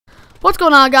What's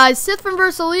going on, guys? Sith from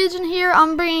Versa Legion here.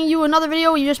 I'm bringing you another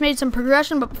video. We just made some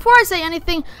progression, but before I say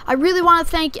anything, I really want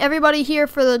to thank everybody here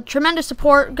for the tremendous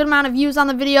support, good amount of views on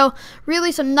the video,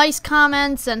 really some nice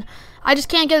comments, and I just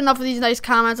can't get enough of these nice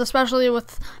comments, especially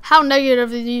with how negative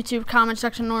the YouTube comment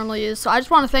section normally is. So I just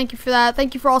want to thank you for that.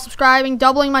 Thank you for all subscribing,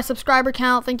 doubling my subscriber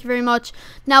count. Thank you very much.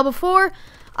 Now, before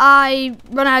I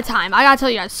run out of time, I gotta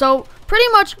tell you guys. So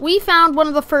pretty much, we found one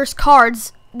of the first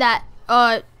cards that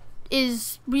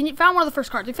we found one of the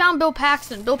first cards. We found Bill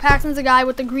Paxton. Bill Paxton's the guy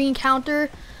with the green counter,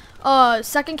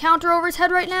 second counter over his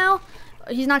head right now.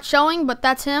 He's not showing, but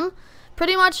that's him.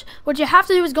 Pretty much, what you have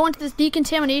to do is go into this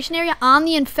decontamination area on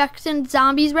the infected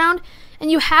zombies round,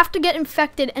 and you have to get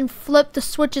infected and flip the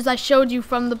switches I showed you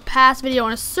from the past video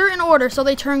in a certain order so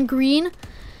they turn green.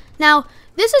 Now,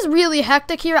 this is really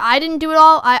hectic here. I didn't do it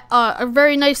all. A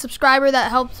very nice subscriber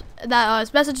that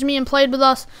messaged me and played with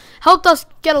us helped us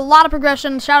get a lot of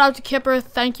progression. Shout out to Kipper.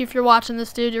 Thank you if you're watching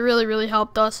this, dude. You really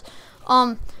helped us.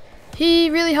 He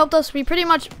really helped us. We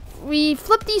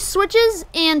flipped these switches,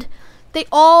 and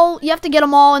you have to get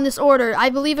them all in this order. I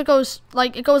believe it goes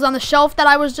on the shelf that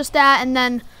I was just at, and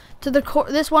then to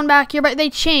this one back here. But they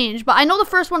change. But I know the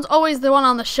first one's always the one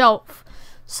on the shelf.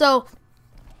 So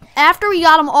after we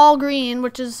got them all green,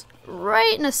 which is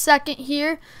right in a second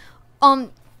here,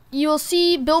 you'll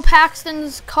see Bill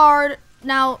Paxton's card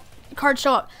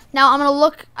show up. Now I'm gonna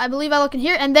look. I believe I look in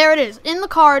here, and there it is in the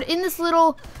card. In this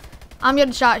little, I'm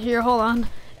getting shot here. Hold on,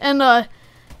 and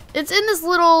it's in this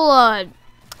little. I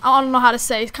don't know how to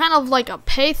say. It's kind of like a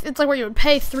pay. It's like where you would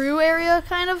pay through area,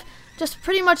 kind of. Just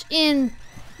pretty much in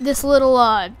this little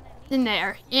in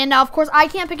there. And now, of course, I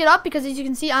can't pick it up because, as you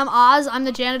can see, I'm Oz. I'm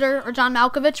the janitor, or John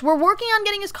Malkovich. We're working on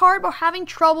getting his card, but having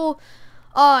trouble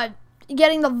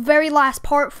getting the very last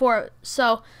part for it.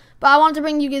 So, but I wanted to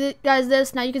bring you guys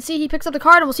this. Now you can see he picks up the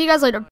card, and we'll see you guys later.